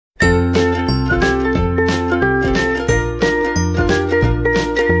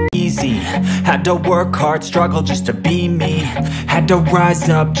Had to work hard, struggle just to be me. Had to rise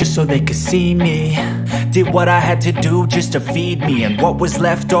up just so they could see me. Did what I had to do just to feed me, and what was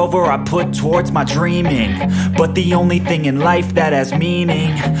left over I put towards my dreaming. But the only thing in life that has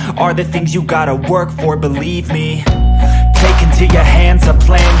meaning are the things you gotta work for, believe me. Take into your hands a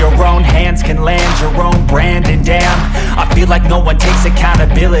plan, your own hands can land your own brand. And damn, I feel like no one takes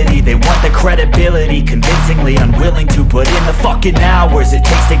accountability. They want the credibility, convincingly unwilling to put in the fucking hours it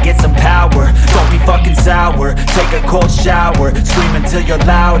takes to get some power. Don't be fucking sour, take a cold shower, scream until you're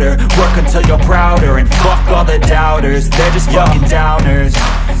louder, work until you're prouder. And fuck all the doubters, they're just fucking downers.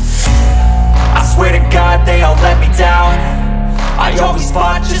 I swear to God they all let me down. I always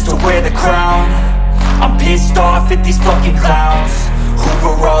fought just to wear the crown. I'm pissed off at these fucking clowns who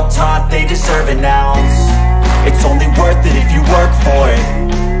were all taught they deserve an ounce. It's only worth it if you work for it.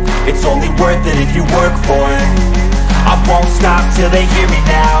 It's only worth it if you work for it. I won't stop till they hear me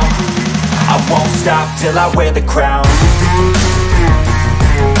now. I won't stop till I wear the crown.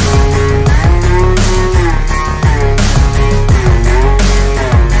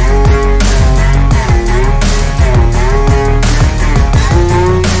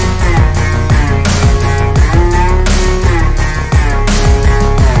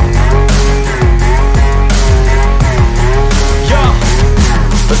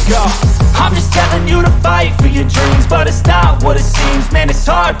 I'm just telling you to fight for your dreams, but it's not what it seems. Man, it's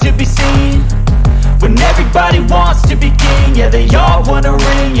hard to be seen when everybody wants to be king. Yeah, they all wanna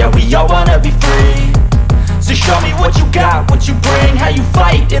ring, yeah, we all wanna be free. So show me what you got, what you bring, how you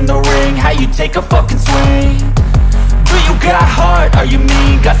fight in the ring, how you take a fucking swing. Do you got heart, are you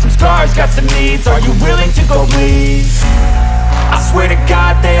mean? Got some scars, got some needs, are you willing to go bleed? I swear to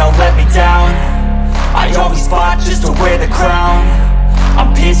God they all let me down. I always fought just to wear the crown.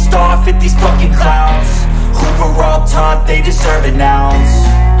 I'm pissed off at these fucking clowns who were all taught they deserve an ounce.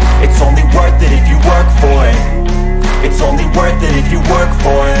 It's only worth it if you work for it. It's only worth it if you work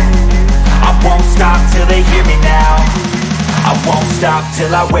for it. I won't stop till they hear me now. I won't stop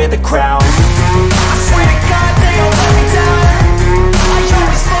till I wear the crown. I swear to God they all